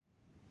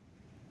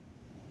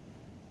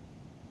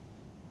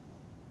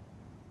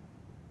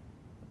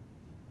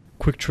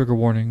Quick trigger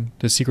warning,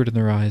 The Secret in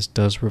Their Eyes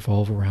does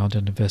revolve around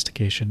an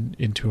investigation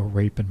into a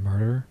rape and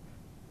murder.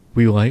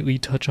 We lightly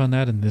touch on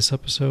that in this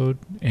episode,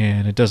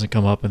 and it doesn't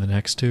come up in the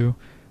next two,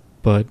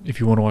 but if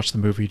you want to watch the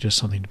movie, just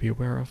something to be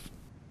aware of.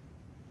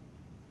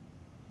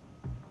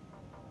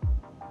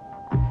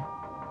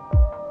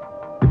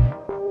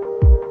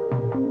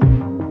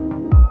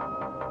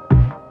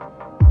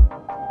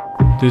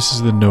 This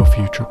is the No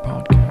Future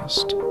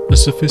Podcast, a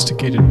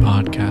sophisticated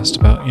podcast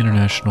about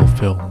international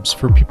films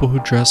for people who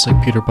dress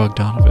like Peter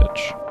Bogdanovich.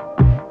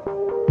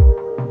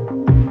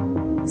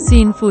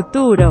 Sin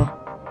futuro.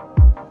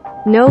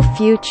 No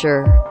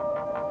future.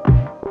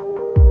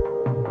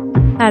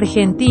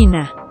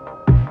 Argentina.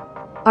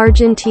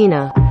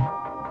 Argentina.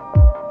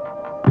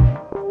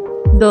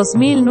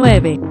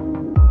 2009.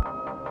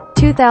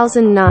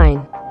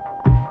 2009.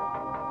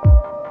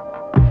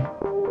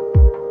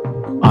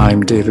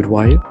 I'm David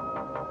White.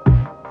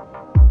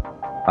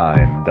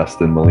 I'm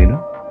Dustin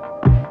Molina.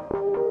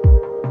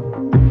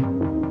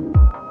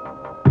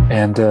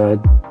 And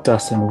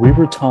Dustin, we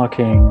were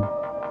talking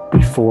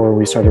before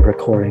we started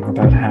recording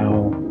about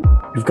how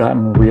you've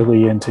gotten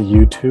really into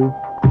YouTube.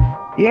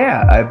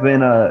 Yeah, I've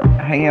been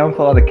hanging out with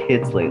a lot of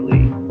kids lately.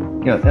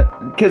 You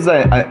know, kids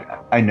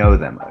I know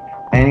them.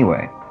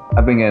 Anyway,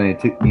 I've been getting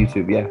into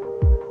YouTube, yeah.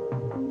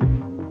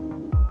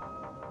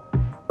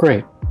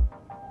 Great.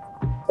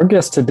 Our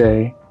guest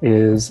today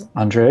is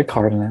Andrea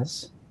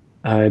Cardenas,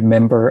 a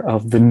member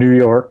of the New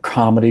York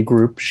comedy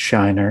group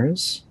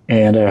Shiners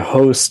and a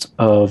host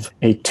of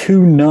a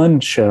two-nun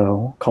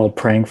show called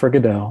Praying for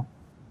Godot.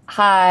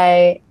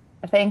 Hi.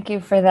 Thank you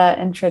for that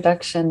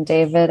introduction,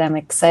 David. I'm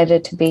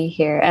excited to be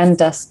here. And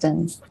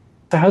Dustin. So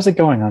how's it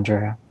going,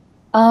 Andrea?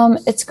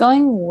 It's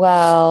going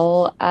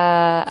well.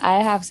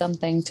 I have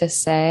something to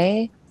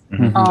say.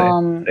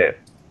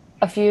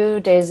 A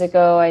few days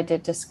ago, I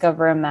did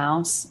discover a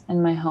mouse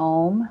in my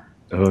home.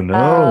 Oh,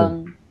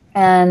 no.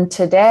 And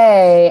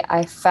today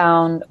I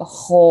found a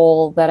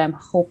hole that I'm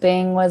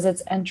hoping was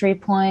its entry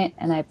point,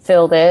 and I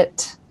filled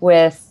it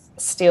with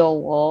steel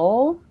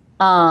wool.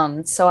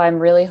 So I'm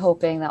really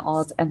hoping that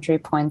all its entry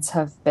points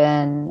have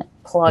been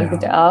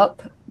plugged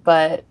up.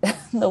 But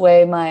the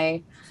way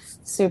my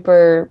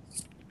super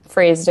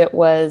phrased it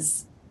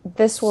was,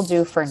 this will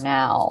do for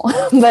now.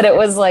 But it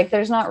was like,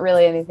 there's not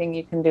really anything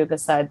you can do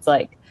besides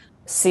like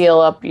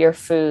seal up your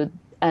food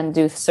and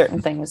do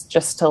certain things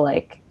just to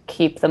like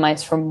keep the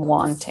mice from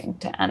wanting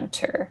to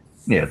enter.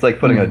 Yeah, it's like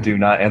putting a do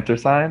not enter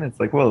sign. It's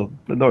like, well,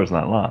 the door's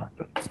not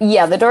locked.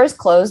 Yeah, the door's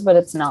closed, but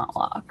it's not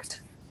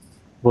locked.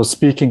 Well,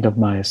 speaking of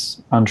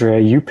mice, Andrea,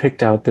 you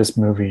picked out this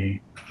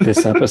movie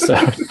this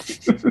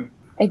episode.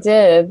 I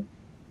did.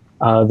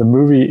 The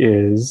movie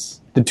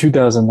is the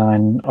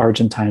 2009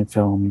 Argentine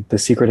film, The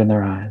Secret in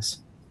Their Eyes.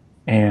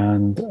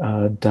 And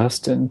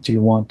Dustin, do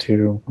you want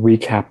to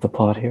recap the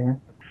plot here?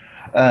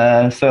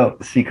 So,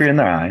 Secret in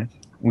Their Eyes,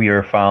 we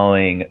are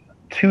following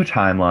two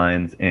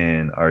timelines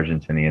in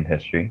Argentinian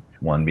history,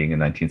 one being in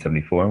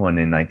 1974, one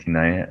in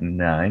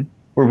 1999,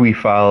 where we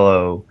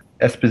follow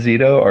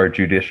Esposito, our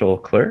judicial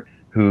clerk,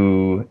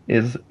 who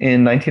is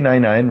in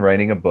 1999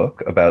 writing a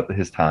book about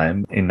his time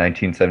in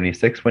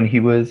 1976 when he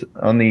was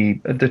on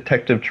the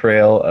detective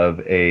trail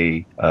of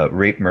a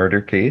rape murder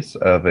case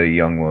of a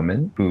young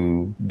woman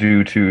who,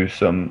 due to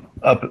some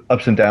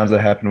ups and downs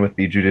that happened with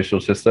the judicial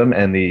system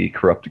and the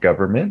corrupt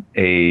government,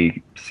 a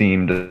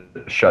seemed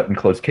shut and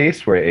closed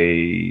case where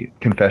a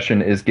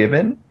confession is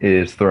given,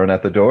 is thrown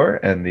at the door,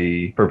 and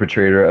the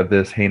perpetrator of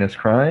this heinous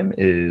crime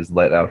is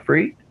let out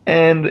free.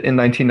 And in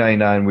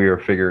 1999, we were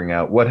figuring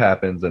out what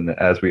happens, and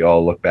as we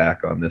all look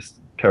back on this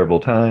terrible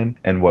time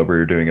and what we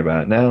were doing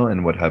about it now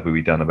and what have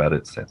we done about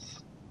it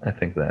since. I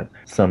think that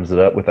sums it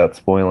up without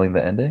spoiling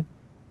the ending.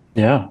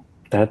 Yeah,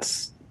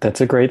 that's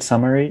a great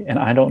summary, and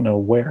I don't know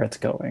where it's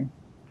going.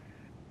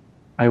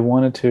 I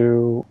wanted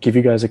to give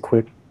you guys a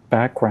quick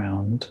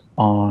background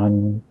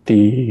on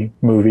the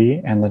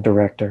movie and the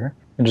director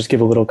and just give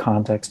a little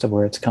context of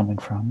where it's coming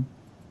from.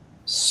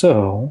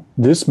 So,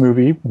 this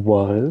movie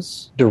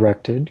was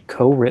directed,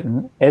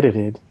 co-written,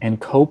 edited, and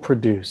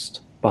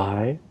co-produced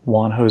by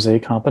Juan Jose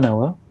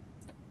Campanella.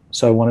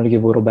 So I wanted to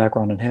give a little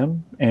background on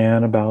him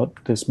and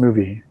about this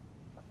movie.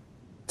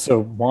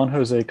 So Juan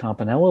Jose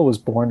Campanella was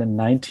born in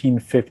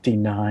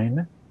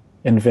 1959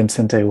 in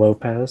Vicente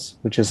Lopez,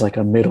 which is like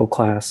a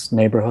middle-class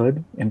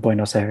neighborhood in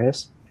Buenos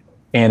Aires.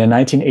 And in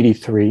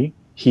 1983,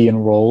 he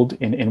enrolled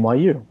in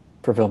NYU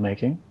for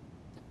filmmaking.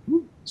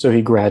 So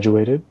he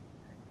graduated.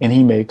 And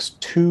he makes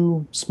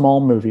two small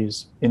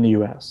movies in the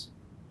US.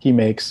 He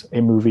makes a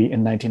movie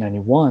in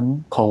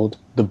 1991 called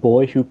The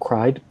Boy Who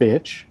Cried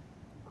Bitch.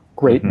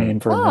 Great name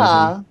for a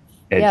movie.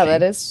 Yeah,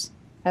 that is.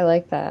 I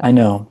like that. I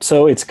know.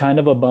 So it's kind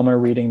of a bummer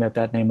reading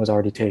that name was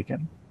already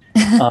taken.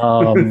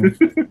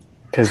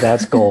 Because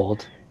that's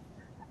gold.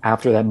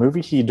 After that movie,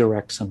 he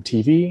directs some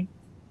TV.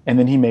 And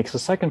then he makes a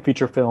second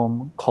feature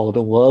film called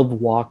Love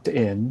Walked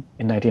In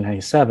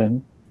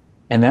 1997.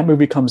 And that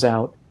movie comes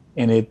out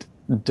and it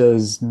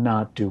does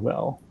not do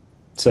well.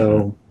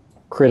 So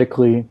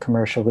critically,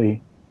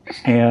 commercially,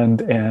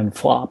 and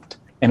flopped.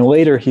 And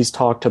later he's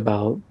talked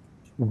about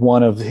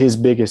one of his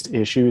biggest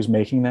issues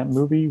making that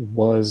movie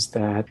was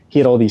that he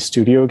had all these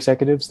studio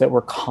executives that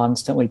were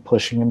constantly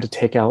pushing him to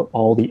take out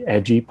all the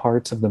edgy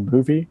parts of the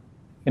movie.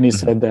 And he Mhm.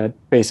 said that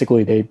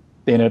basically they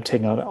ended up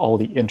taking out all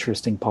the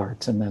interesting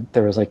parts and that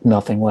there was like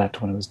nothing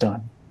left when it was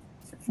done.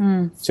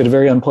 Mm. So he had a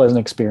very unpleasant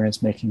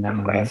experience making that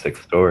movie. Classic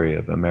story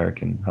of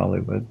American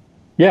Hollywood.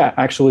 Yeah,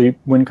 actually,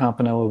 when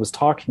Campanella was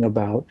talking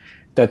about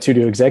that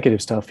studio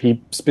executive stuff,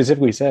 he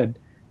specifically said,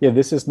 yeah,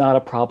 this is not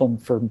a problem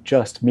for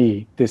just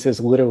me. This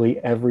is literally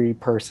every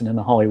person in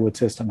the Hollywood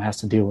system has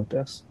to deal with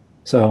this.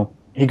 So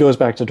he goes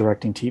back to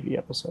directing TV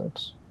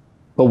episodes.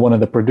 But one of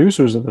the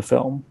producers of the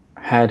film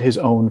had his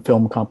own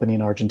film company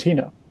in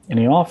Argentina, and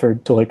he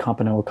offered to let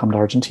Campanella come to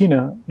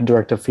Argentina and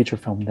direct a feature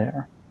film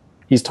there.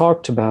 He's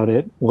talked about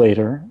it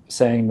later,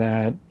 saying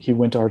that he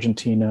went to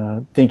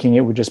Argentina thinking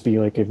it would just be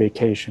like a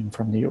vacation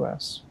from the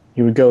US.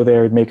 He would go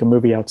there, make a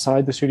movie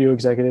outside the studio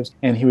executives,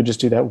 and he would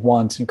just do that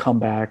once and come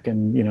back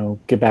and,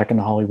 get back in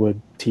the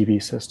Hollywood TV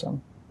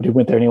system. But he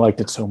went there and he liked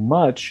it so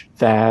much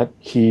that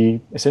he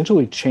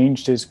essentially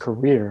changed his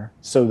career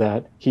so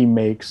that he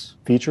makes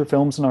feature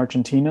films in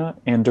Argentina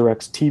and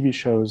directs TV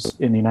shows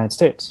in the United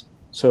States.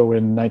 So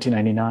in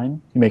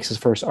 1999, he makes his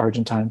first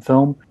Argentine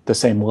film, The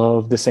Same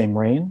Love, The Same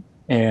Rain,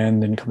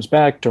 and then he comes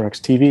back, directs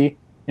TV.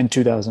 In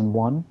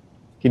 2001,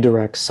 he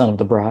directs Son of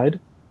the Bride,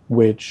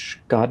 which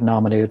got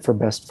nominated for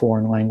Best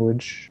Foreign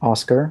Language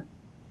Oscar.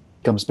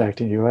 Comes back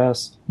to the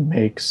US,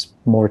 makes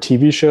more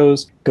TV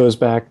shows, goes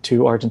back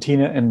to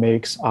Argentina and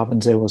makes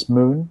Avanzela's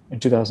Moon in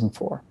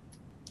 2004.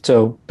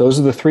 So those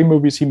are the three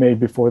movies he made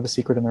before The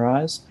Secret in Their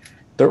Eyes.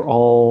 They're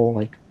all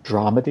like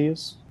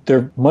dramedies.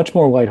 They're much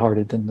more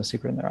lighthearted than The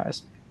Secret in Their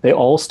Eyes. They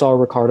all star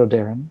Ricardo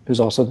Darin, who's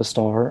also the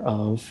star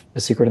of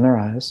The Secret in Their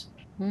Eyes.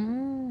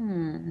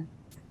 Mm.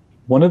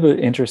 One of the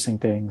interesting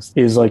things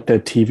is like the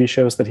TV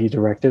shows that he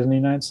directed in the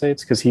United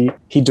States, because he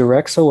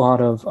directs a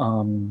lot of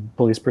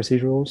police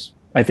procedurals,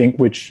 I think,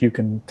 which you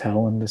can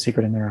tell in The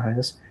Secret in Their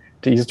Eyes.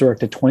 He's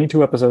directed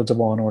 22 episodes of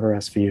Law and Order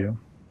SVU.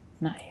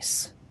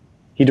 Nice.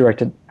 He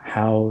directed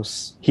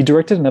House. He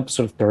directed an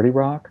episode of 30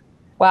 Rock.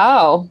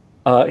 Wow.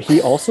 He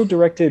also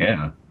directed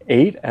Yeah.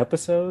 8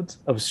 episodes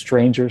of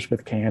Strangers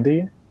with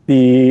Candy,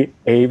 the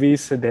Avi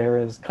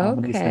Sedaris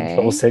Comedy Okay.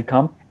 Central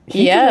sitcom.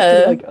 He Yeah.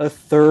 directed like a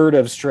third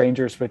of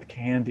Strangers with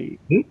Candy.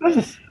 This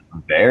is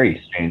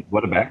very strange.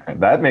 What a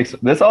background.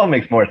 This all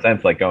makes more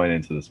sense like going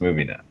into this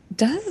movie now.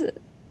 Does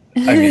it?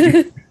 I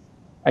mean,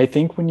 I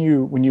think when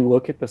you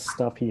look at the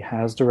stuff he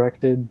has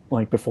directed,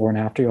 like before and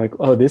after, you're like,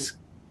 oh, this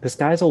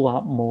guy's a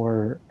lot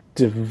more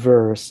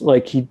diverse.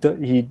 Like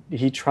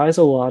he tries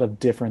a lot of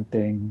different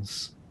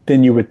things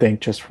than you would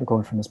think just from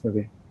going from this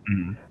movie.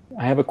 mhm.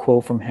 I have a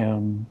quote from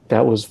him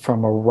that was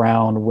from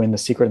around when The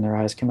Secret in Their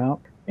Eyes came out,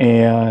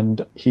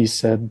 and he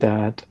said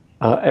that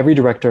every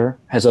director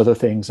has other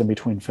things in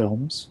between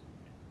films.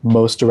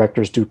 Most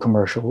directors do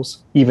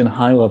commercials. Even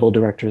high-level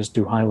directors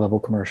do high-level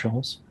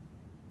commercials.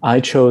 I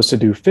chose to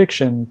do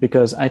fiction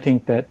because I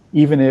think that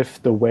even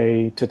if the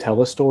way to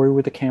tell a story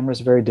with the camera is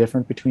very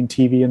different between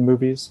TV and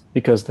movies,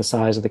 because the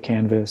size of the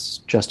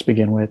canvas, just to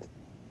begin with,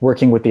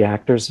 working with the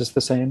actors is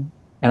the same.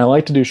 And I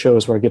like to do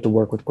shows where I get to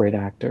work with great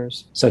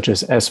actors, such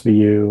as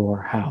SVU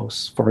or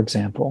House, for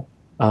example.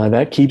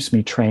 That keeps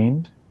me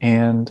trained.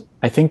 And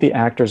I think the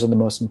actors are the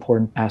most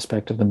important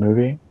aspect of the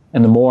movie.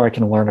 And the more I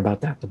can learn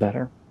about that, the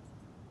better.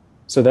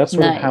 So that's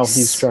sort of how Nice.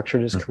 he's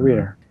structured his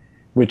career,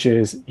 which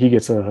is he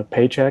gets a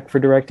paycheck for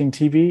directing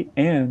TV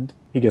and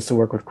he gets to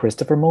work with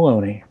Christopher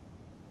Maloney.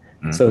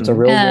 So it's a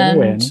real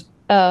win-win.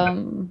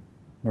 And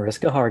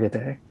Mariska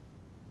Hargitay.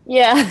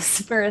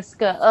 yes,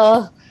 Mariska.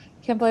 Oh,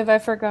 can't believe I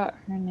forgot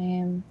her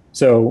name.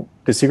 So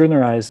The Secret in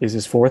Their Eyes is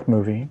his 4th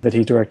movie that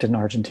he directed in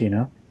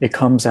Argentina. It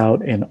comes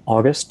out in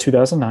August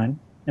 2009.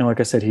 And like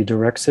I said, he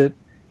directs it,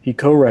 he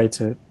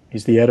co-writes it,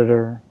 he's the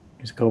editor,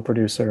 he's a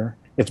co-producer.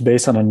 It's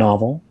based on a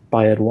novel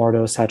by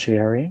Eduardo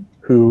Sacchieri,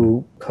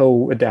 who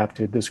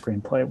co-adapted the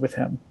screenplay with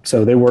him.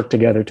 So they worked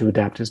together to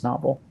adapt his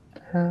novel.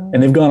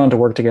 And they've gone on to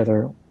work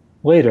together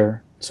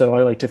later. So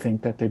I like to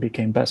think that they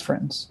became best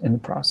friends in the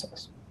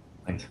process.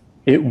 Nice.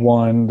 It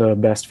won the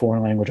Best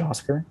Foreign Language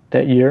Oscar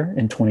that year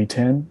in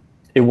 2010.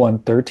 It won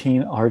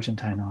 13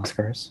 Argentine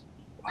Oscars.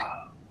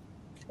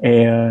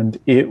 And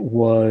it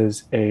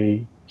was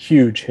a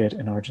huge hit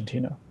in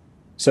Argentina.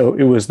 So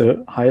it was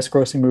the highest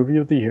grossing movie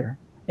of the year.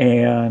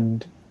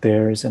 And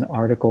there's an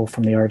article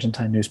from the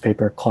Argentine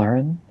newspaper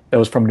Clarín that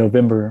was from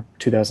November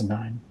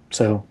 2009.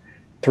 So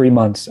 3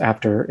 months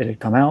after it had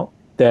come out,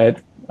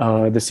 that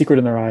The Secret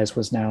in Their Eyes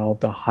was now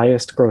the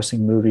highest grossing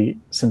movie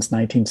since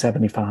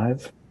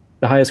 1975.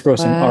 The highest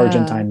grossing Wow.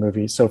 Argentine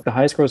movie. So the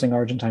highest grossing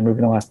Argentine movie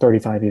in the last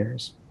 35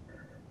 years.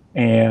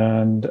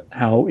 And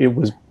how it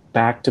was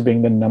back to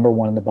being the number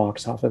 1 in the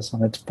box office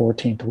on its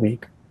 14th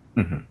week.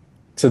 Mhm.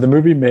 So the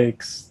movie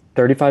makes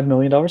 $35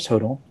 million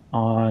total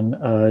on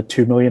a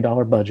 $2 million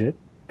budget.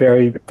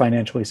 Very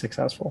financially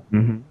successful.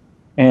 Mhm.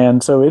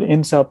 And so it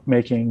ends up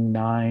making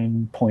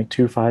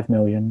 $9.25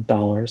 million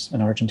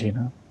in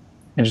Argentina.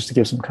 And just to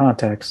give some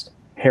context,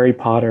 Harry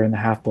Potter and the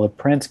Half-Blood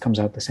Prince comes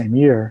out the same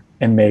year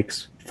and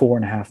makes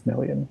 $4.5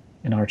 million.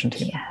 in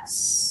Argentina. Yes.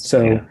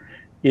 So Yeah.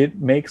 it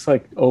makes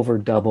like over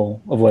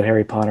double of what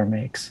Harry Potter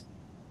makes.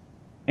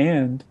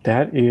 And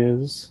that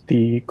is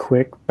the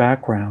quick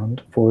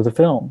background for the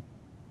film.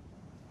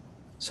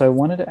 So I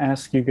wanted to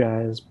ask you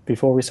guys,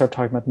 before we start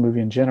talking about the movie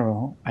in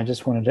general, I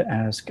just wanted to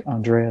ask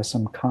Andrea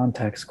some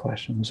context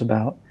questions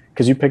about,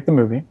 because you picked the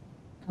movie.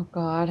 Oh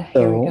God,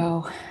 here we So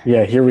go.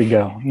 yeah, here we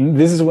go.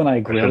 This is when I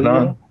grill Pressure's you.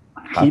 on.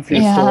 Hot Keep your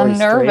seat. Yeah, story I'm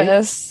straight.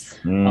 nervous.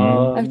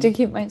 Mm, I have to Um,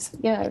 keep my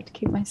I have to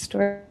keep my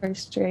story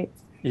straight.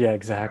 yeah,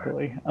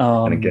 exactly.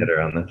 gonna get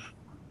her on this.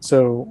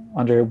 So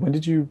Andrea, when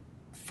did you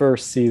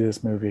first see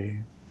this movie,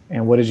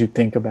 and what did you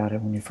think about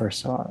it when you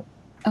first saw it?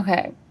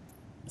 Okay,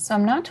 so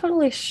I'm not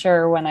totally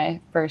sure when I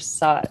first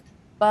saw it,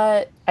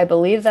 but I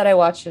believe that I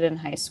watched it in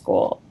high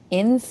school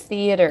in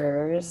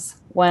theaters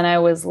when I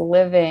was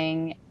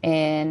living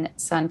in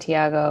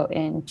Santiago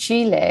in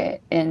Chile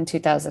in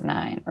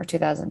 2009 or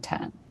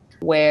 2010,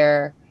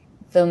 where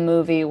the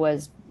movie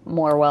was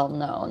more well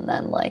known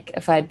than like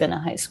if I'd been a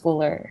high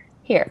schooler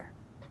here.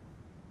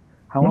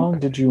 How long Okay.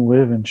 did you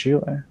live in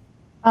Chile?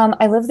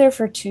 I lived there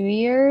for 2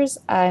 years.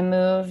 I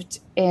moved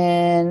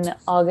in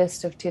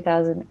August of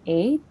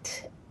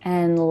 2008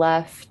 and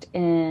left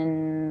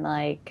in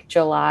like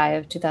July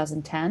of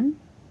 2010.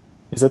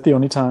 Is that the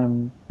only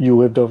time you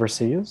lived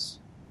overseas?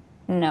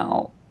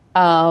 No.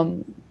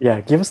 Um,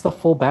 Yeah, give us the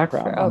full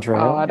background, oh Andrea.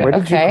 God. Where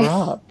did you Okay.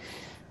 grow up?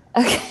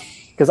 Okay.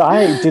 Because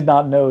I did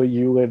not know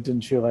you lived in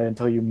Chile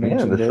until you Yeah,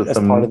 mentioned this it is as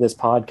part of some. this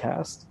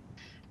podcast.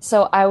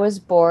 So I was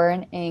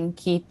born in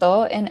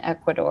Quito in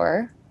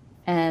Ecuador.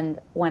 And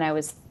when I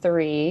was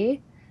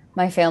 3,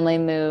 my family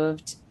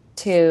moved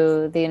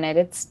to the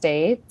United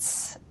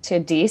States, to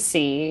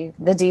DC,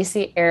 the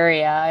DC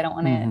area. I don't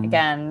want to, Hmm.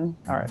 again,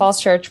 All right. Falls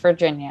Church,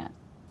 Virginia.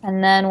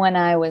 And then when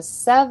I was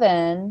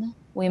 7,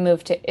 we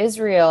moved to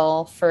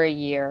Israel for a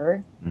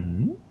year.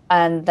 Mhm.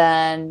 And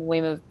then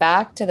we moved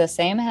back to the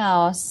same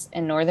house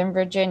in Northern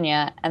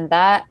Virginia. And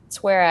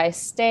that's where I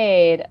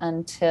stayed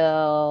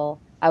until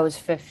I was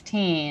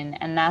 15.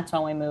 And that's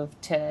when we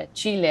moved to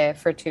Chile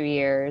for 2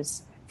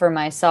 years for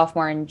my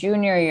sophomore and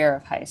junior year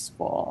of high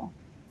school.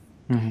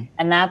 Hmm.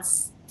 And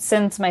that's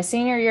since my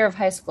senior year of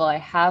high school, I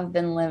have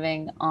been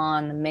living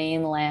on the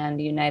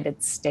mainland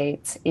United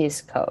States,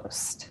 East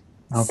Coast.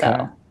 Okay.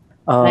 So,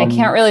 and I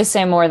can't Um, really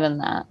say more than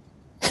that.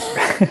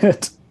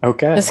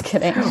 okay. Just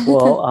kidding.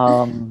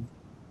 Well,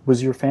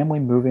 was your family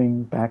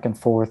moving back and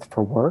forth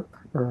for work,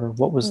 or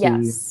what was the?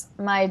 Yes,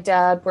 my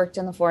dad worked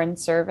in the foreign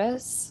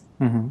service,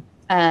 Mhm.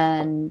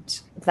 and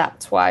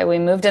that's why we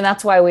moved, and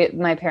that's why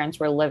my parents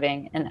were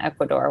living in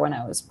Ecuador when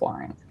I was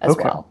born as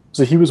Okay. well.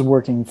 So he was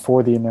working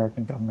for the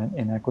American government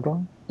in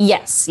Ecuador?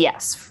 Yes,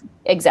 yes,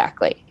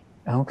 exactly.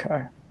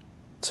 Okay.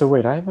 So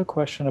wait, I have a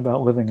question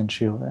about living in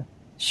Chile.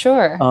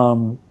 Sure.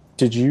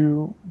 Did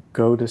you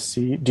go to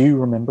see, do you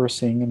remember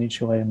seeing any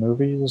Chilean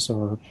movies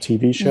or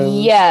TV shows?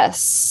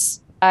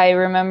 Yes, I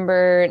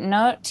remember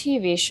not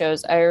TV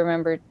shows. I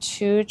remember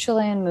 2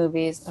 Chilean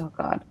movies. Oh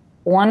God.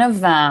 One of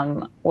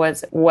them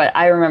was what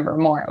I remember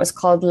more. It was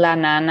called La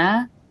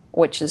Nana,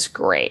 which is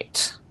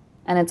great.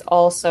 And it's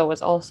also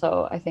was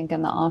also, I think,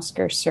 in the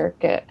Oscar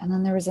circuit. And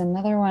then there was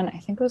another one, I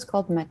think it was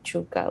called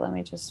Machuca. Let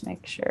me just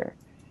make sure.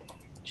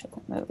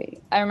 Chilean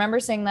movie. I remember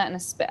seeing that in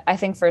I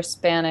think for a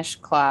Spanish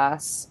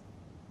class.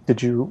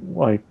 Did you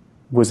like,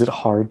 was it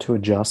hard to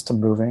adjust to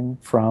moving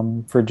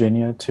from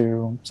Virginia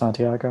to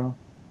Santiago?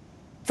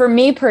 For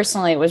me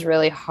personally, it was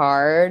really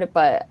hard,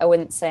 but I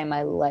wouldn't say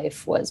my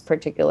life was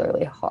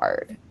particularly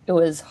hard. It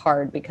was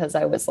hard because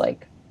I was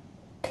like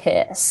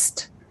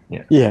pissed.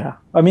 Yeah. Yeah.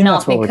 I mean,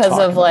 that's Not what we're because of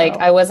talking like,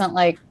 about. I wasn't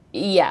like,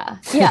 yeah,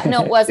 yeah,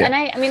 no, it was. Yeah. And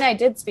I mean, I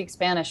did speak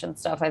Spanish and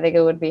stuff. I think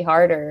it would be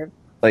harder.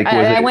 Like, was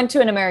I it went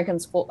to an American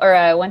school or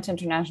I went to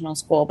international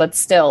school, but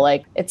still,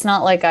 like, it's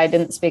not like I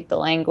didn't speak the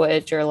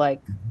language or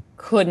like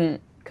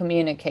couldn't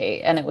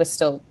communicate. And it was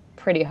still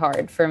pretty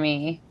hard for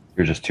me.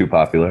 you're just too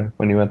popular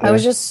when you went I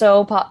was there? just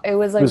so it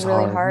was It like was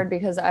really hard. hard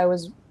because I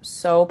was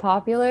so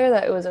popular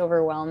that it was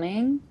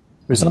overwhelming.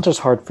 It was not Mhm. just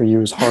hard for you,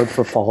 it was hard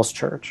for Falls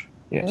Church.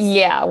 Yeah.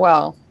 Yeah,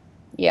 well,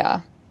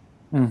 yeah,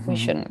 we Hmm.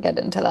 shouldn't get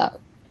into that.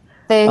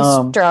 They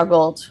Um,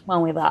 struggled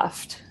when we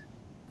left.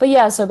 But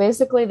yeah, so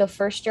basically the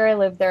first year I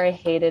lived there, I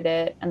hated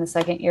it. And the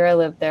second year I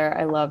lived there,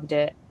 I loved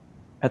it.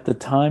 at the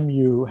time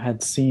you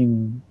had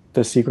seen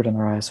The Secret in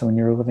Their Eyes, so when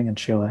you were living in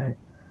Chile,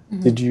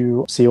 did Mhm.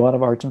 you see a lot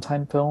of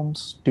Argentine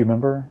films? Do you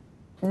remember?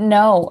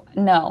 No,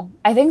 no.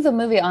 I think the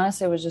movie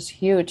honestly was just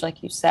huge,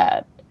 like you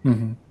said.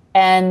 Hmm.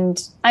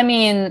 And I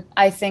mean,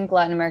 I think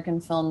Latin American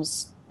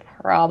films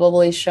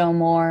probably show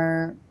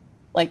more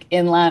like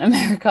in Latin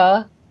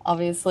America,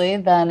 obviously,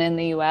 than in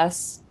the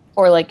US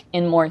or like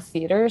in more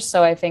theaters.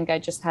 So I think I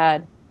just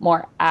had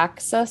more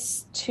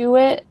access to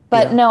it.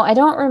 But Yeah. no, I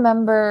don't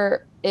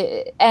remember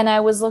it. And I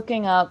was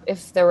looking up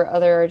if there were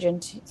other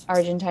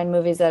Argentine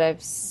movies that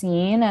I've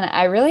seen, and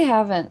I really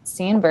haven't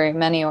seen very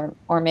many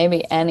or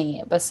maybe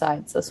any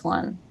besides this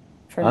one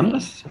for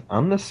me.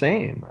 I'm the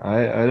same.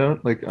 I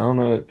don't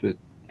know if it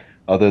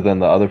other than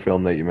the other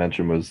film that you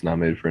mentioned was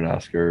nominated for an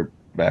Oscar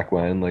back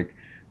when, like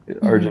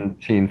Mhm.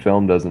 Argentine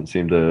film doesn't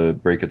seem to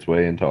break its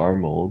way into our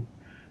mold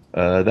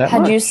that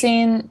Had you much.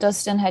 seen,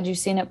 Dustin, had you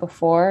seen it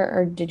before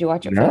or did you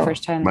watch it for the No,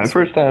 first time my this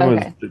first week? time was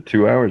Okay.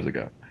 2 hours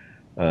ago,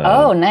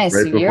 Oh, nice. So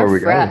right you're before we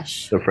got here.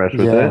 fresh. So fresh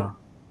with it. Yeah.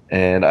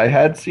 And I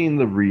had seen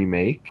the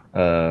remake,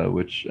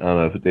 which I don't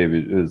know if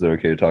David is it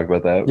okay to talk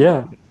about that.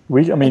 Yeah.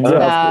 I mean, It's yeah,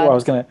 Uh, of course, I bad.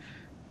 was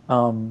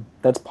gonna,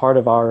 that's part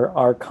of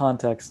our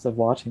context of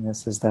watching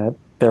this is that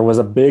there was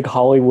a big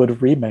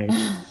Hollywood remake,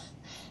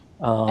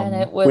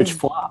 And which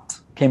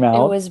flopped, came it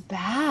out. was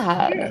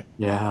bad. yeah,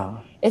 Yeah.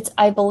 It's,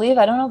 I believe,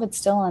 I don't know if it's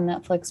still on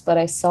Netflix, but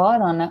I saw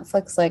it on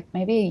Netflix like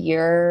maybe a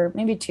year,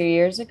 maybe 2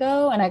 years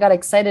ago. And I got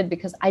excited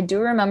because I do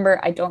remember,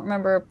 I don't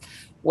remember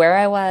where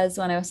I was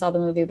when I saw the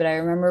movie, but I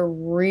remember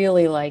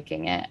really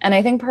liking it. And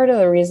I think part of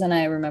the reason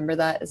I remember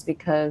that is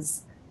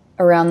because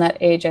around that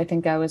age, I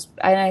think I was,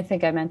 I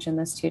think I mentioned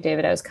this to you,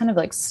 David, I was kind of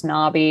like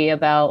snobby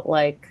about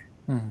like,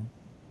 Mhm.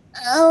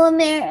 oh,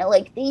 America,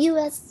 like the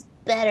US is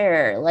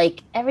better. Like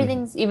mhm.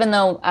 everything's, even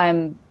though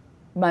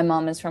my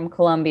mom is from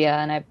Colombia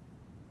and I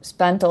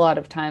spent a lot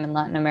of time in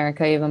Latin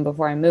America even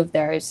before I moved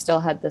there, I still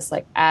had this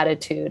like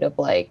attitude of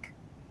like,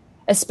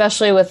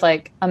 especially with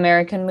like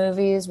American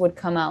movies would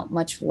come out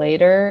much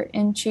later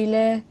in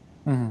Chile.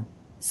 Mhm.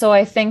 So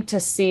I think to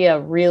see a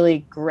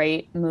really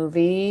great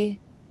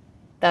movie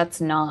that's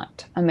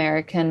not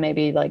American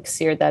maybe like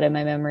seared that in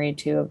my memory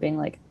too of being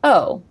like,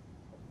 oh,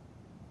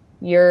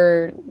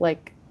 you're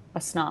like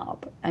a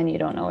snob and you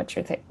don't know what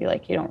you're thinking,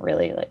 like you don't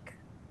really like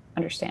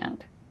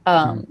understand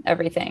Mhm.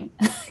 everything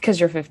because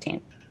you're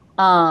 15.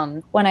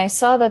 When I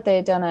saw that they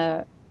had done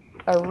a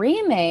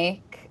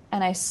remake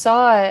and I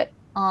saw it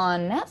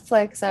on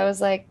Netflix, I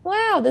was like,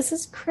 wow, this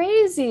is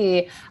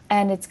crazy.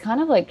 And it's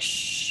kind of like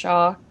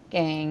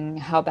shocking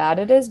how bad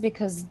it is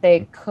because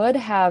they could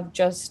have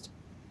just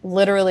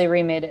literally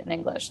remade it in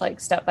English, like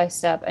step by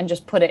step, and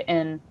just put it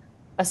in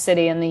a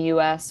city in the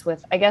US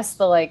with, I guess,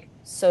 the like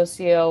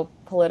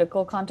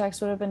socio-political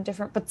context would have been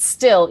different. But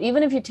still,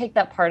 even if you take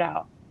that part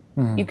out,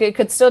 Mhm. it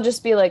could still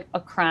just be like a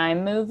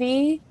crime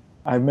movie.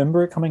 I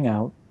remember it coming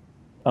out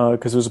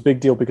because it was a big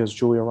deal because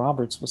Julia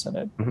Roberts was in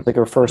it. It Mhm. was like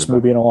her first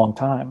movie in a long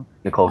time.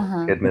 Nicole Uh-huh.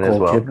 Kidman as Nicole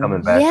well,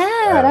 coming Kidman. back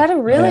Yeah, it had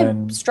a really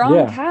And strong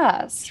yeah,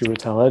 cast.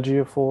 Chiwetel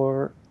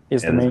Ejiofor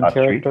is the and his main hot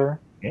streak. character.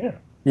 Yeah.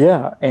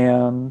 Yeah,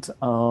 and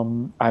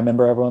I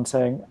remember everyone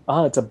saying,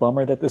 "Ah, it's a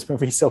bummer that this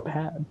movie's so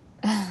bad."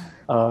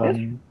 It's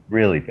Um,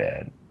 really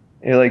bad.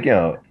 Like,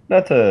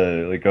 not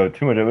to like go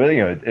too much of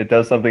it, it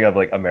does something of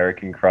like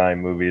American crime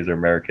movies or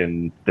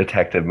American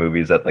detective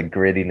movies that like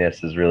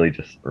grittiness is really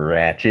just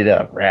ratchet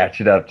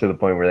up to the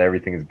point where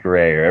everything's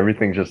gray or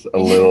everything's just a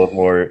Yeah. little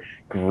more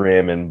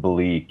grim and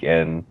bleak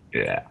and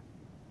yeah.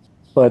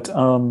 but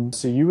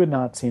so you had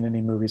not seen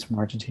any movies from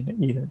Argentina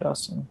either,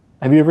 Dustin.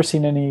 Have you ever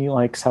seen any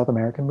like South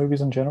American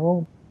movies in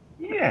general?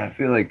 Yeah, I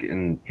feel like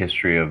in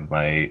history of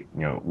my,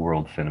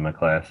 world cinema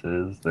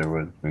classes, there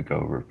was we go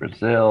over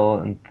Brazil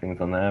and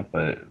things on that,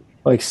 but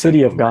Like City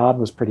Central of America, God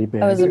was pretty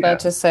I was big. about yeah,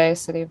 to say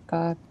City of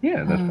God.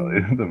 yeah, that's probably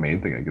Um, the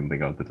main thing I can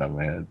think of off the top of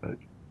my head. But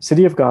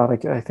City of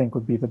God, I think,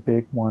 would be the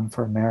big one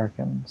for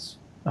Americans,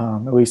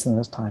 at least in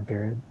this time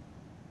period.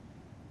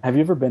 Have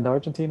you ever been to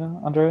Argentina,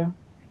 Andrea?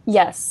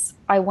 yes,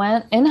 I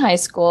went in high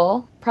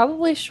school,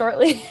 probably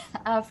shortly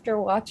after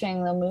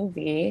watching the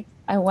movie.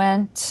 I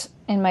went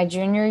in my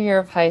junior year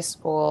of high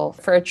school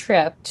for a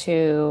trip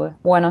to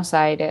Buenos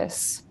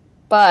Aires.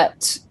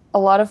 But a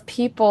lot of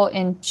people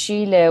in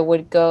Chile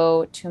would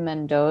go to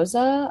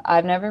Mendoza.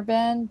 I've never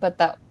been, but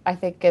that I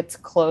think it's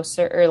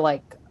closer or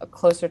like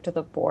closer to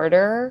the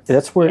border.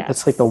 That's like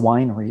the Yes.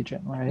 wine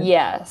region, right?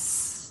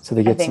 Yes, So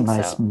they I get some think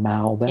nice so.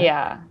 Malbec.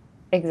 Yeah,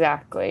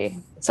 exactly.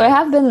 So I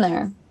have been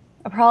there.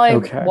 I probably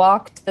Okay.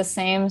 walked the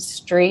same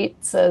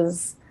streets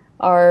as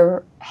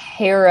our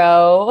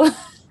hero.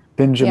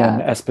 Benjamin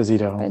Yeah,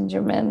 Esposito.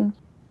 Benjamin.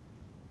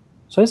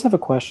 So I just have a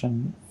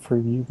question for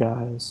you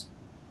guys.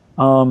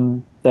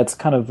 That's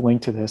kind of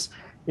linked to this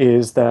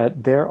is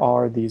that there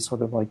are these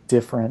sort of like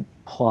different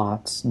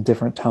plots and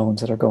different tones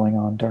that are going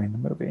on during the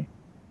movie.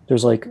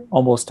 There's like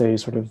almost a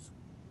sort of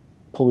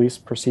police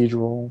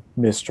procedural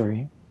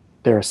mystery.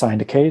 They're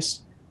assigned a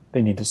case,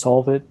 they need to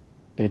solve it,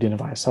 they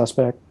identify a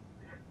suspect.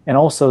 And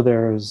also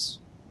there's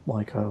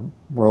like a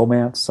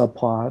romance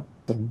subplot,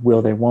 the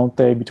will they, won't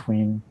they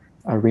between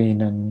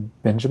Irene and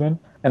Benjamin.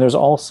 And there's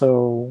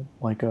also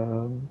like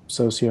a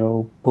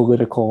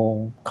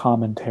socio-political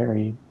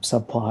commentary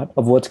subplot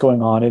of what's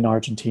going on in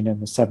Argentina in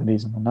the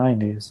 70s and the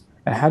 90s.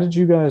 And how did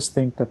you guys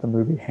think that the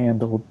movie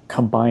handled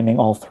combining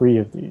all three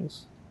of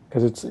these?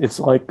 Because it's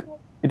like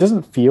it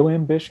doesn't feel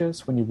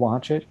ambitious when you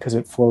watch it because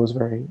it flows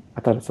very,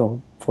 I thought it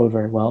flowed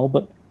very well,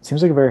 but it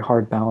seems like a very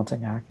hard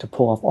balancing act to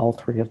pull off all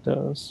three of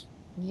those.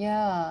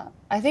 Yeah,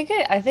 I think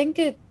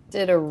it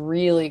did a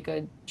really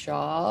good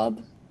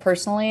job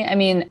personally. I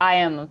mean, I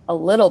am a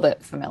little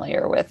bit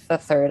familiar with the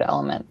third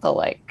element, the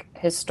like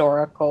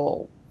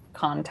historical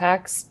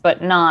context,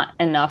 but not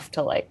enough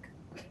to like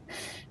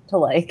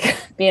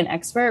be an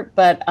expert.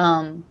 But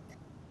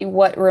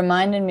what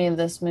reminded me of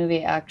this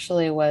movie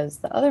actually was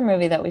the other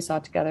movie that we saw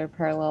together,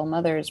 Parallel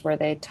Mothers, where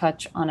they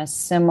touch on a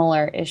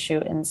similar issue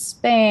in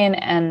Spain.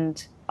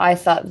 And I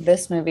thought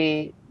this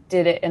movie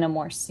did it in a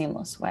more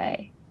seamless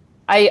way.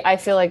 I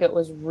feel like it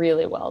was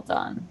really well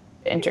done,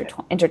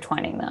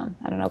 intertwining them.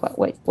 I don't know about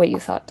what you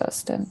thought,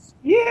 Dustin.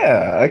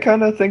 Yeah, I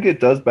kind of think it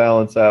does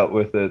balance out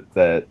with it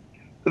that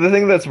the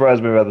thing that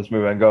surprised me about this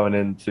movie, I'm going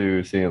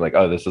into seeing like,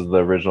 oh, this is the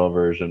original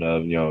version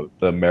of,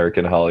 the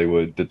American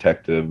Hollywood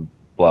detective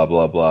blah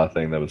blah blah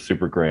thing that was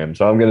super grim.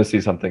 So I'm going to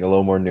see something a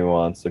little more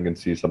nuanced. I'm going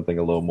to see something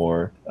a little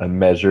more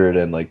measured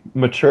and like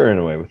mature in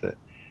a way with it.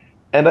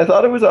 And I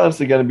thought it was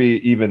honestly going to be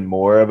even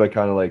more of a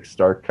kind of like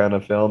stark kind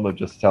of film of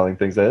just telling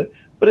things that,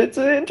 but it's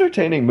an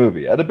entertaining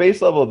movie. At a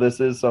base level, this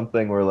is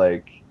something where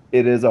like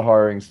it is a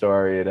harrowing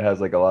story. It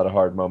has like a lot of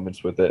hard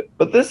moments with it,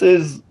 but this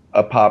is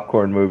a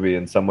popcorn movie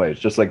in some ways,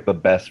 just like the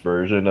best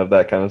version of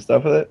that kind of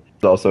stuff with it.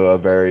 It's also a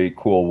very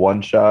cool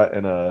one shot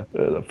in a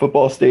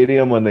football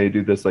stadium when they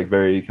do this like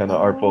very kind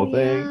of Oh, artful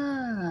thing.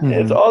 yeah.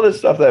 It's all this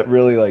stuff that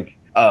really like,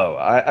 oh,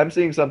 I'm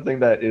seeing something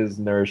that is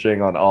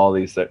nourishing on all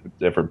these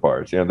different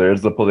parts.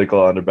 There's the political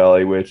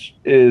underbelly, which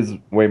is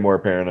way more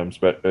apparent,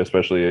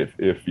 especially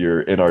if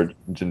you're in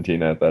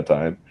Argentina at that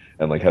time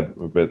and like have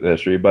a bit of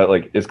history. But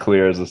like, it's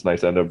clear as this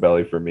nice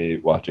underbelly for me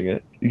watching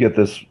it. You get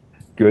this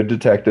good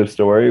detective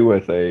story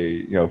with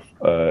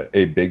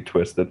a big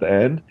twist at the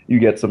end. You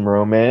get some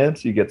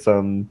romance. You get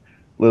some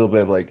little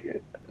bit of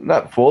like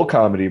not full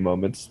comedy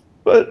moments,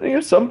 but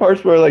some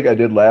parts where like I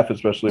did laugh,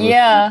 especially with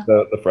Yeah.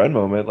 the friend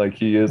moment. Like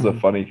he is a Mhm.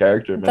 funny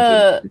character meant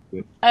The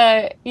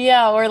to.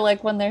 yeah, or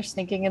like when they're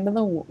sneaking into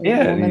the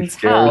Yeah, and he woman's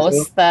scares him.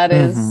 house, that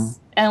Mhm. is,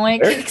 and when he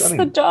Very kicks the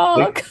funny. dog.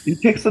 Like he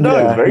kicks the dog.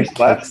 It's Yeah, very he kicks the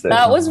slapstick.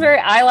 That was dog. very,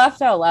 I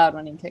laughed out loud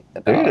when he kicked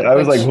the Dude, dog, I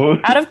was like, which "Whoa."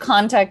 out of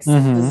context is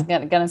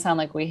Mhm. gonna sound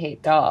like we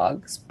hate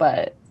dogs,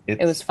 but it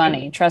was It's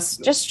funny.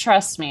 Just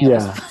trust me, it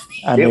was Yeah,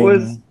 funny. I it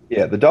was mean,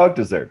 yeah. The dog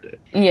deserved it.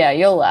 Yeah,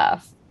 you'll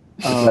laugh.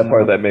 It's that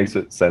part um, that makes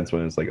it sense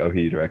when it's like, oh,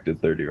 he directed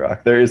 30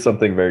 Rock. There is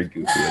something very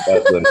goofy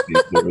about those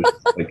scenes. There was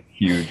like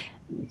huge,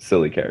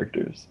 silly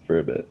characters for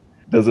a bit.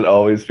 Does it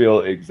always feel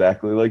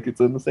exactly like it's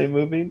in the same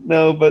movie?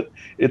 No, but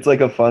it's like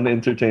a fun,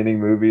 entertaining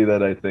movie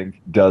that I think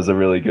does a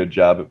really good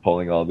job at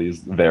pulling all these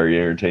very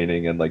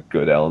entertaining and like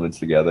good elements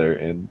together.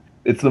 And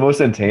it's the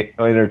most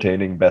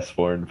entertaining, best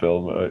foreign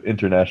film,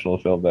 international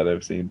film that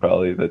I've seen,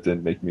 probably that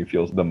didn't make me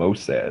feel the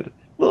most sad. A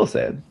little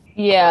sad.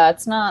 Yeah,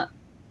 it's not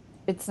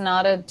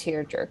a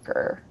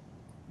tearjerker.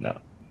 No.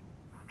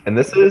 And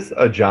this is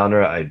a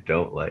genre I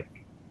don't like.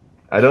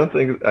 I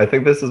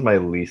think this is my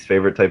least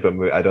favorite type of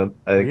movie. I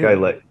think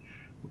really.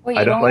 Wait,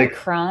 I you don't don't like like,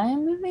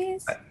 crime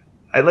movies?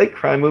 I like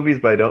crime movies,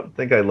 but I don't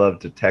think I love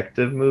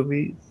detective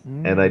movies.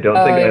 And I Mm. don't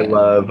Oh think I yeah.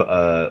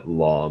 love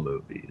law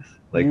movies,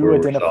 like You where we're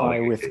identify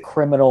solving a with case.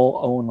 criminal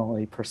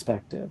only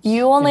perspectives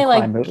You in only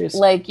crime movies.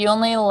 you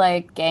only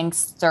like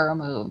gangster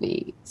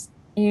movies.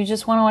 You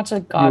just want to watch The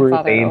You were,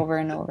 Godfather Saints, over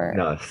and over.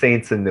 no,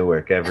 Saints in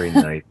Newark every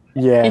night.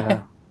 Yeah.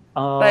 yeah.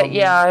 But Um,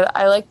 yeah,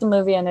 I like the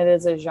movie and it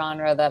is a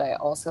genre that I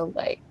also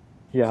like.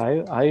 yeah,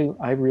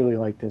 I really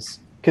like this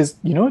because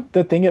you know what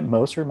the thing it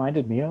most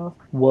reminded me of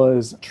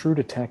was True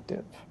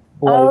Detective.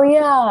 Oh Like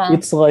yeah.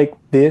 it's like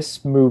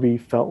this movie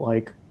felt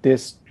like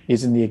this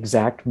is in the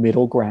exact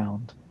middle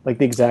ground, like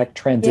the exact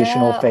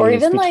transitional Yeah, or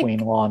phase even between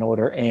like Law and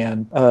Order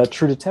and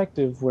True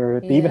Detective, where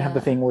they even have the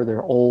yeah. thing where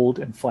they're old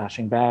and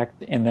flashing back,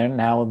 and then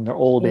now when they're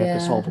old, they have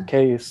to solve a Yeah.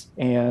 case,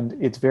 and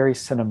it's very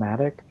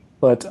cinematic.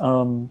 But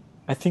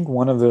I think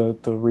one of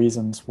the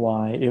reasons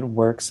why it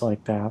works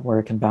like that, where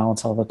it can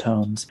balance all the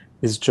tones,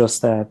 is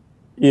just that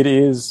it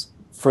is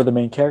for the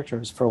main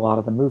characters for a lot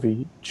of the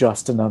movie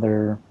just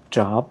another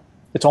job.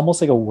 It's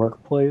almost like a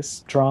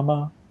workplace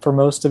drama for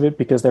most of it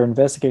because they're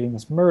investigating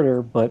this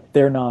murder, but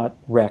they're not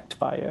wrecked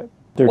by it.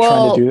 They're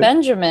trying to Well, do it.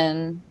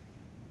 Benjamin.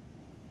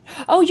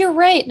 Oh, you're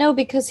right. No,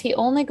 because he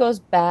only goes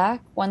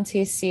back once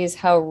he sees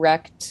how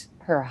wrecked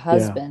her Yeah.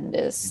 husband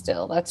is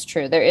still. That's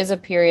true. There is a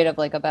period of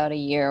like about a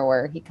year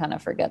where he kind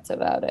of forgets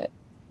about it.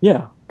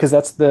 Yeah. Because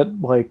that's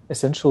that, like,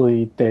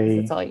 essentially Because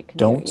that's they all you can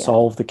do. don't Yeah.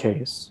 solve the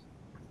case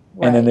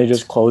and then they Right.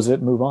 just close it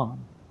and move on.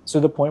 So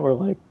the point where,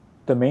 like,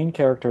 the main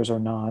characters are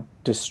not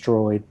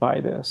destroyed by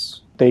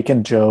this. They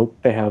can joke,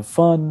 they have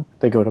fun,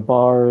 they go to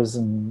bars,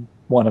 and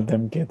one of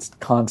them gets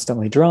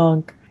constantly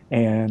drunk.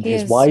 And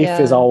his wife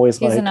is Yeah, always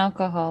he's an like,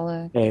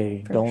 alcoholic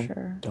hey, for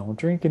sure. don't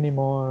drink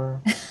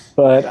anymore.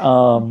 But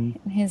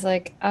He's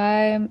like,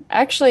 I'm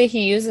actually,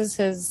 he uses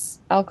his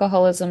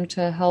alcoholism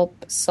to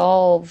help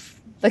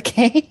solve the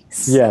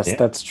case. yes, Yeah.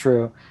 that's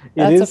true.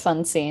 It That's a is,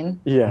 fun scene.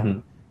 yeah.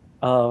 Mhm.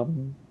 All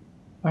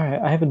right,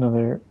 I have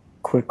another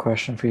quick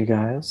question for you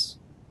guys.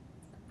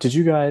 Did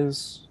you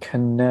guys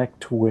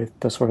connect with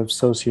the sort of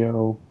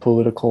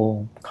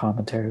socio-political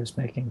commentary it was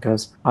making?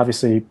 Because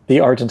obviously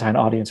the Argentine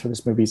audience for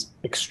this movie is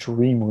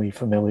extremely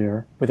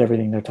familiar with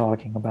everything they're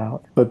talking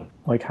about. But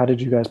like, how did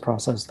you guys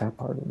process that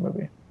part of the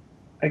movie?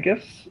 I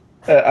guess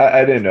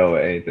I didn't know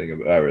anything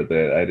about it.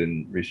 I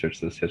didn't research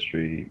this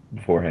history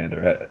beforehand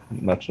or had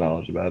much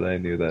knowledge about it. I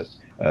knew that,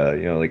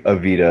 like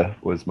Avita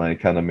was my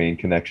kind of main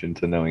connection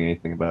to knowing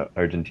anything about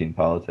Argentine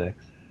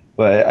politics.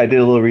 But I did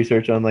a little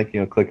research on like,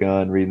 clicking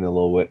on reading the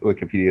little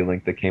Wikipedia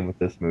link that came with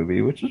this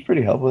movie, which was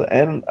pretty helpful.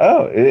 And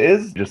oh, it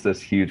is just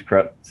this huge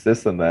corrupt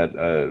system that,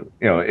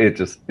 it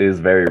just is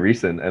very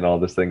recent and all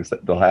these things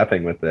that still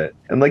happening with it.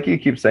 And like you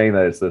keep saying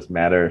that it's this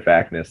matter of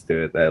factness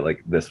to it that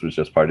like this was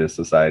just part of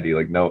society.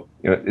 Like, no,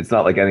 it's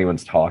not like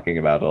anyone's talking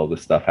about all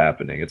this stuff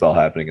happening. It's all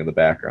happening in the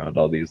background,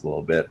 all these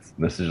little bits.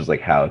 And this is just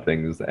like how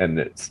things, and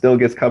it still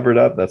gets covered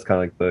up. That's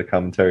kind of like the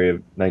commentary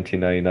of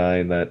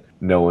 1999 that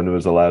no one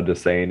was allowed to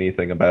say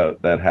anything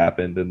about that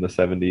happened in the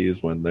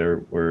 70s when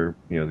there were,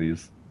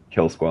 these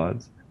kill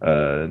squads.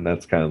 And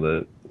that's kind of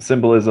the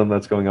symbolism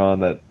that's going on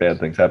that bad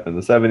things happened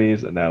in the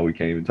 70s and now we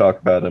can't even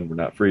talk about them. We're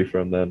not free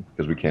from them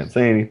because we can't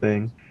say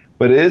anything.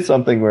 But it is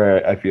something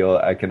where I feel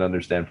I can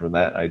understand from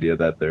that idea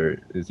that there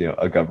is,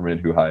 a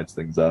government who hides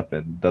things up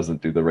and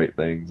doesn't do the right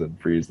things and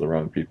frees the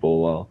wrong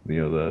people while,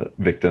 the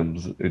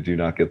victims do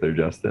not get their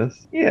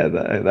justice. Yeah,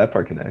 that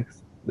part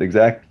connects. The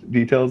exact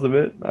details of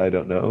it, I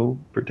don't know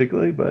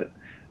particularly, but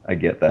I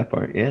get that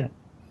part. Yeah.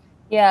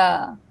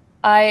 Yeah.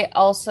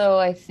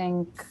 I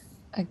think,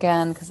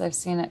 again, because I've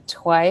seen it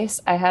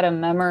twice, I had a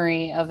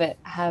memory of it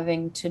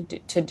having to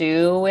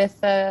do with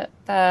the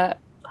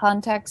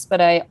context, but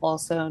I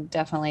also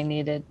definitely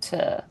needed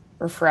to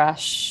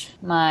refresh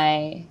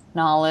my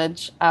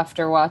knowledge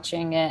after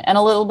watching it and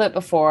a little bit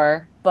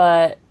before.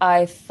 But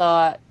I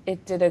thought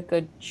it did a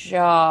good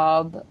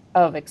job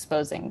of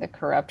exposing the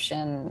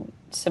corruption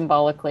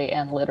symbolically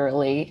and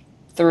literally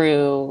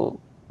through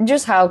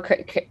just how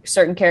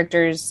certain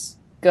characters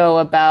go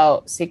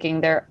about seeking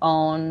their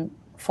own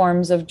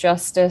forms of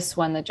justice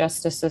when the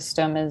justice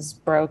system is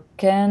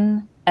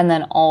broken. And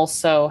then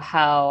also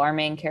how our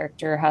main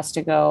character has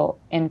to go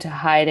into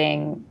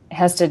hiding,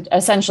 has to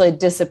essentially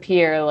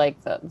disappear. Like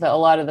a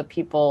lot of the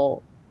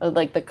people,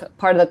 like the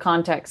part of the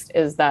context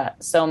is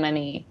that so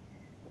many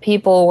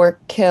people were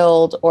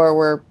killed or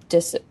were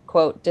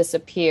quote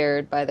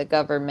disappeared by the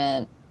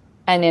government.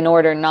 And in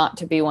order not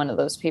to be one of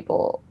those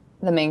people,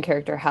 the main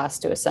character has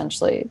to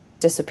essentially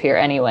disappear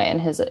anyway in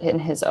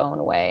his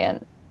own way.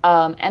 And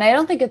I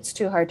don't think it's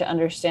too hard to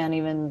understand,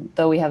 even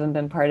though we haven't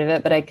been part of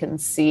it, but I can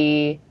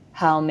see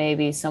how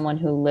maybe someone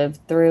who lived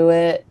through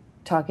it,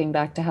 talking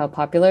back to how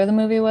popular the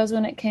movie was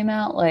when it came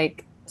out,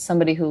 like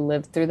somebody who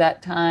lived through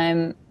that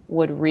time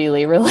would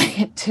really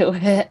relate to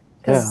it.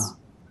 Yeah.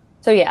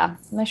 So yeah,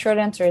 my short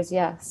answer is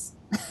yes.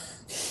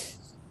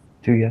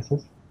 Two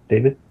yeses.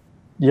 David?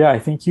 Yeah, I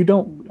think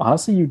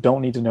honestly, you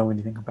don't need to know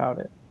anything about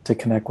it to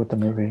connect with the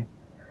movie.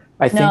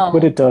 I think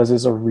what No. it does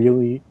is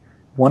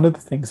one of the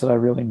things that I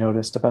really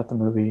noticed about the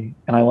movie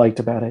and I liked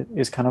about it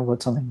is kind of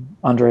what something,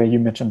 Andrea, you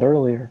mentioned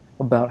earlier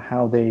about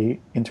how they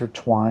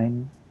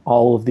intertwine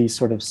all of these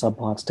sort of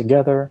subplots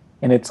together.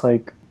 And it's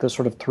like the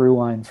sort of through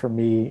line for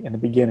me in the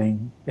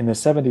beginning, in the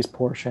 70s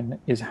portion,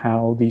 is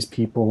how these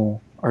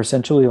people are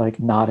essentially like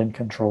not in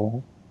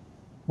control.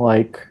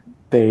 Like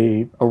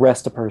they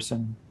arrest a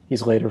person,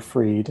 he's later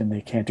freed, and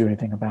they can't do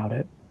anything about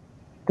it.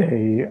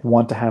 They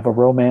want to have a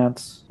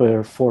romance, but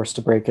are forced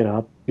to break it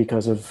up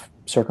because of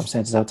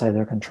circumstances outside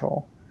their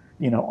control.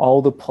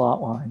 All the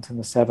plot lines in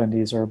the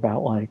 70s are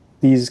about like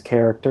these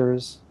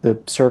characters, the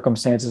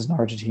circumstances in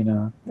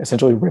Argentina,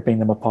 essentially ripping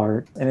them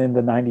apart. And in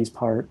the 90s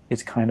part,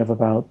 it's kind of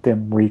about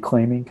them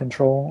reclaiming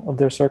control of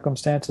their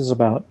circumstances,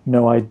 about,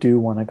 no, I do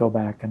want to go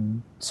back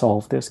and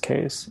solve this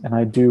case. And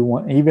I do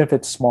want, even if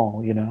it's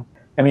small,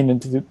 I mean,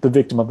 the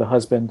victim of the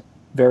husband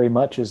very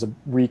much is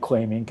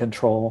reclaiming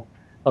control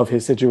of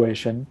his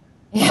situation.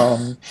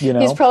 Yeah.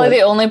 He's probably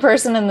the only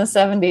person in the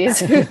 70s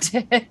who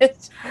did.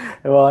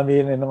 Well, I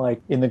mean,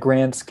 in the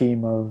grand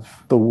scheme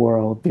of the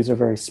world, these are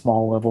very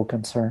small level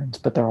concerns,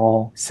 but they're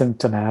all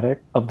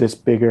symptomatic of this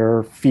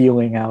bigger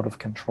feeling out of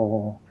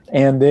control.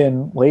 And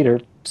then later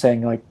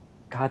saying like,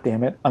 God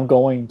damn it, I'm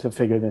going to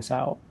figure this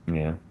out.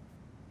 Yeah.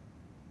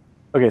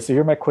 Okay, so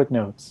here are my quick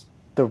notes.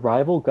 The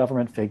rival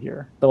government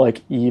figure, the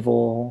like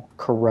evil,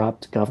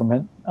 corrupt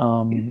government.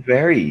 He's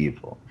very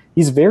evil.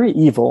 He's very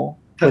evil.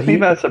 Took me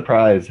by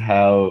surprise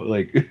how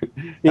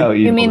how evil.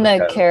 You mean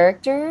the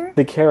character?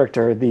 The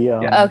character,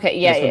 okay,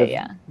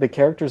 yeah. The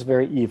character is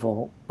very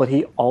evil, but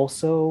he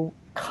also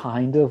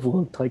kind of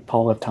looked like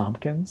Paul F.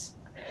 Tompkins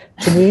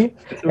to me,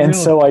 and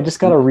so I just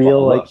got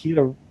he had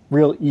a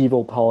real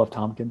evil Paul F.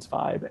 Tompkins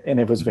vibe, and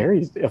it was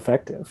very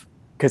effective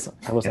because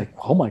I was like,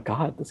 oh my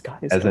God, this guy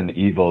is an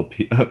evil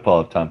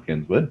Paul F.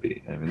 Tompkins would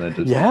be. I mean, that's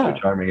just so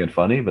charming and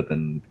funny, but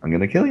then I'm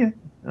gonna kill you.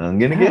 I'm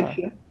gonna get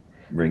you.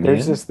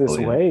 There's just this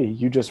way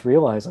you just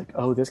realize like,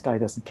 oh, this guy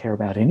doesn't care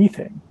about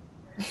anything.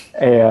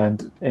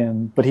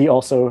 But he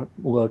also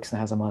looks and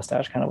has a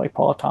mustache kind of like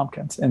Paul F.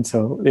 Tompkins. And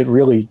so it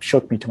really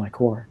shook me to my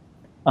core.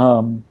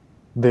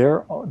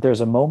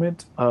 There's a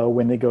moment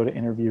when they go to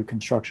interview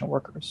construction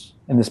workers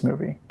in this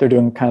movie. They're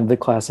doing kind of the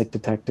classic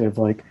detective,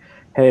 like,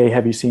 hey,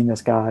 have you seen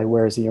this guy?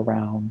 Where is he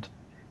around?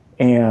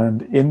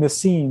 And in the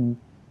scene,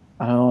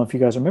 I don't know if you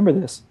guys remember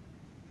this,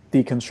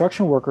 the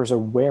construction workers are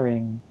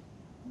wearing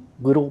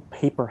little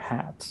paper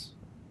hats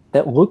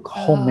that look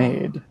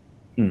homemade.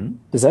 Mhm.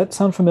 Does that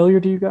sound familiar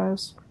to you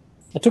guys?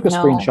 I took a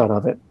No. screenshot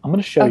of it. I'm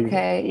going to show you.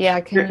 Okay, yeah,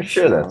 can you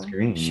Share that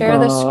screen. Share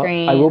the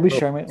I will be screen.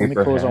 sharing it. Let me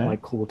Paper close all hat? my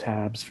cool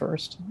tabs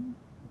first.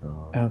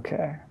 Oh.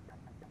 Okay.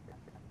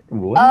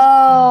 What?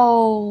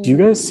 Oh. Do you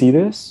guys see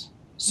this?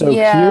 So here's a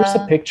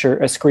Yeah. picture,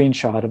 a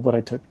screenshot of what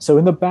I took. So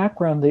in the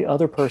background, the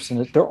other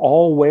person, they're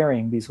all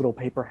wearing these little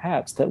paper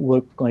hats that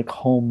look like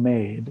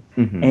homemade.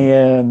 Mhm.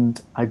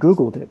 And I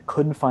Googled it,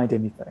 couldn't find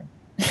anything.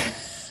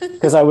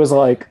 Because I was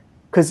like,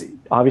 because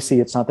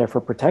obviously it's not there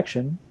for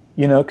protection,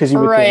 because you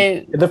would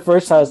Right. think the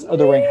first size of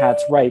the wearing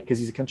hats, right? Because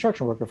he's a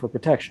construction worker for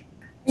protection.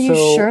 Are you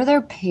sure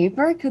they're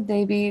paper? Could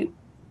they be?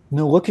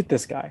 No, look at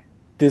this guy.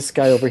 This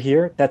guy over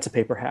here, that's a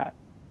paper hat.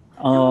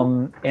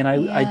 And I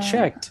Yeah.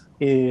 checked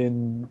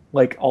in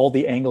like all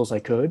the angles I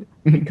could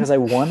because I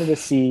wanted to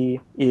see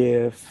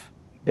if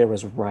there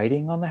was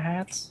writing on the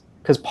hats.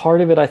 Because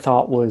part of it I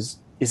thought was,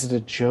 is it a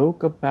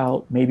joke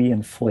about maybe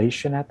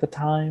inflation at the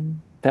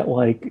time? That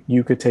like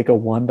you could take a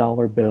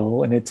 $1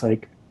 bill and it's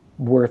like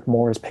worth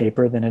more as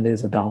paper than it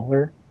is a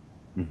dollar.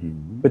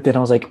 Mhm. But then I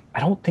was like,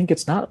 I don't think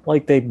it's not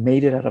like they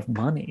made it out of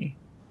money.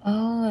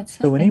 Oh, that's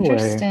So so anyway,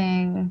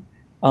 interesting.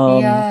 so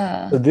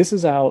Yeah. this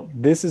is out.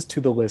 This is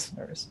to the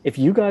listeners. If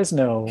you guys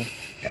know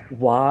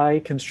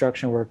why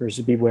construction workers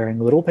would be wearing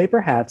little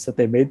paper hats that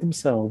they made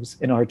themselves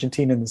in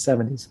Argentina in the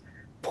 70s,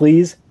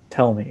 please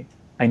tell me.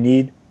 I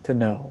need to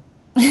know.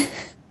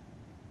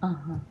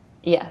 Uh-huh.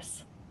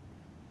 Yes.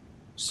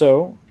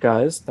 So,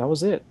 guys, that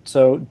was it.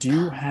 So, do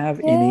you have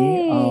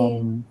any Yay.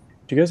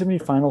 do you guys have any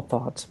final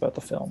thoughts about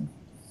the film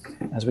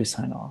as we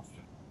sign off?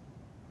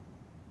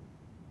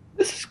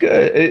 This is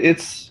good.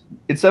 It's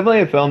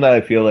definitely a film that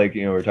I feel like,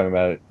 we're talking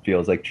about, it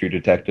feels like True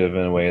Detective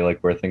in a way, like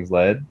where things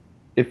led.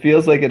 It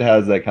feels like it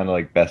has that kind of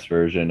like best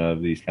version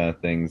of these kind of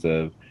things,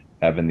 of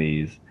having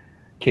these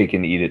cake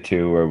and eat it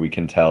too, where we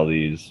can tell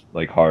these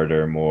like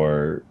harder,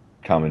 more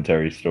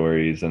commentary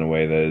stories in a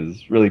way that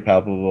is really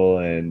palpable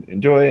and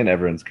enjoy, and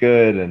everyone's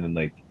good, and then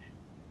like,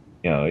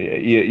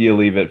 you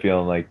leave it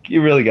feeling like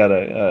you really got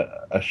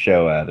a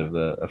show out of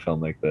a film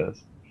like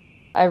this.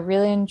 I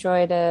really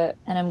enjoyed it,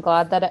 and I'm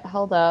glad that it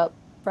held up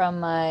from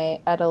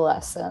my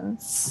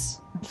adolescence.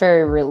 I'm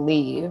very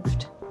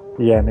relieved.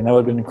 Yeah, I mean that would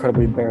have been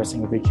incredibly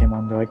embarrassing if we came on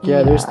and be like,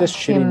 yeah, there's this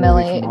shitty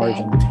movie from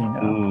Humiliating.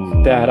 Argentina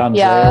Ooh. that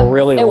Andrea Yeah,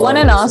 really it won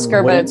an loves and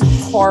Oscar, but wouldn't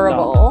it's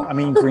horrible. stop. I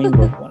mean, Green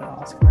Book won an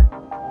Oscar,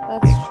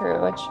 That's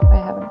true, which I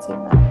haven't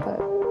seen that, but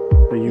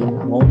but you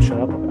Yeah. won't shut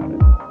up about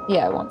it.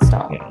 yeah, I won't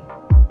stop. Yeah.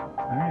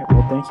 All right,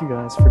 well, thank you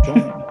guys for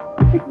joining.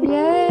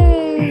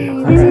 Yay!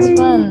 All This was right.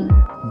 fun.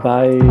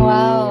 Bye.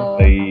 Wow.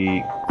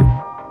 Bye.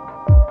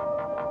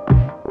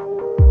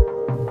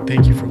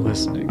 Thank you for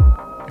listening.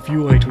 If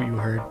you liked what you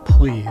heard,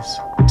 please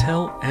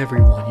tell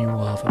everyone you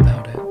love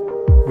about it.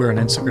 We're on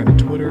Instagram and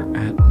Twitter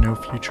at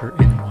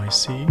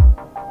NoFutureNYC,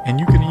 and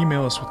you can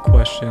email us with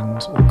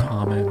questions or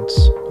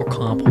comments or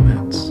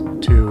compliments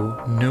to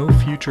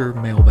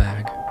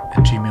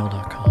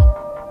nofuturemailbag@gmail.com.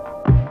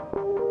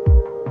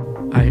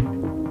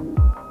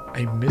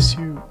 I miss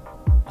you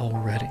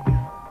already.